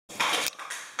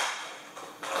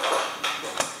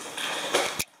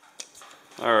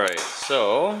Alright,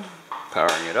 so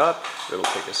powering it up. It'll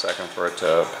take a second for it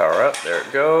to power up. There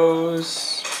it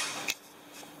goes.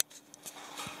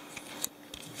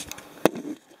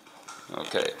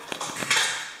 Okay.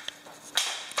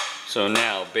 So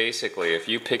now basically if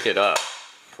you pick it up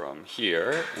from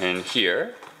here and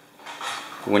here,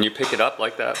 when you pick it up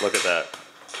like that, look at that.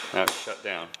 Now it's shut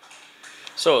down.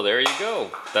 So there you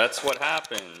go. That's what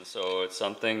happened. So it's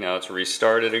something, now it's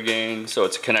restarted again. So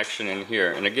it's a connection in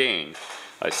here. And again,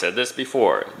 I said this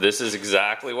before, this is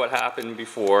exactly what happened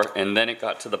before, and then it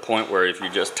got to the point where if you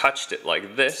just touched it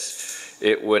like this,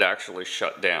 it would actually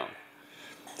shut down.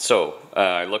 So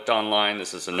I looked online,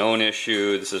 this is a known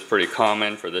issue, this is pretty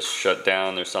common for this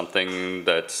shutdown. There's something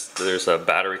there's a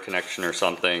battery connection or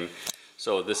something.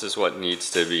 So this is what needs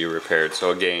to be repaired.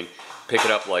 So again, pick it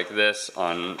up like this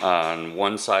on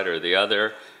one side or the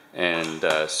other, and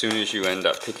as soon as you end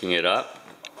up picking it up,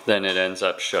 then it ends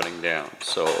up shutting down.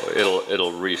 So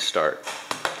it'll restart.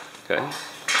 Okay.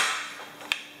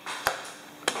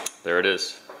 There it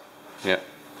is. Yeah.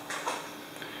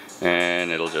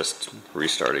 And it'll just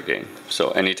restart again.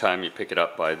 So anytime you pick it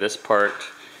up by this part,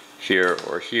 here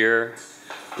or here,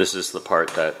 this is the part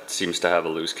that seems to have a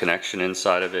loose connection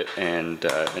inside of it, and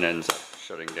it ends up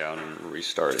shutting down and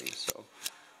restarting, so,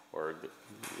 or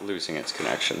losing its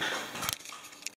connection.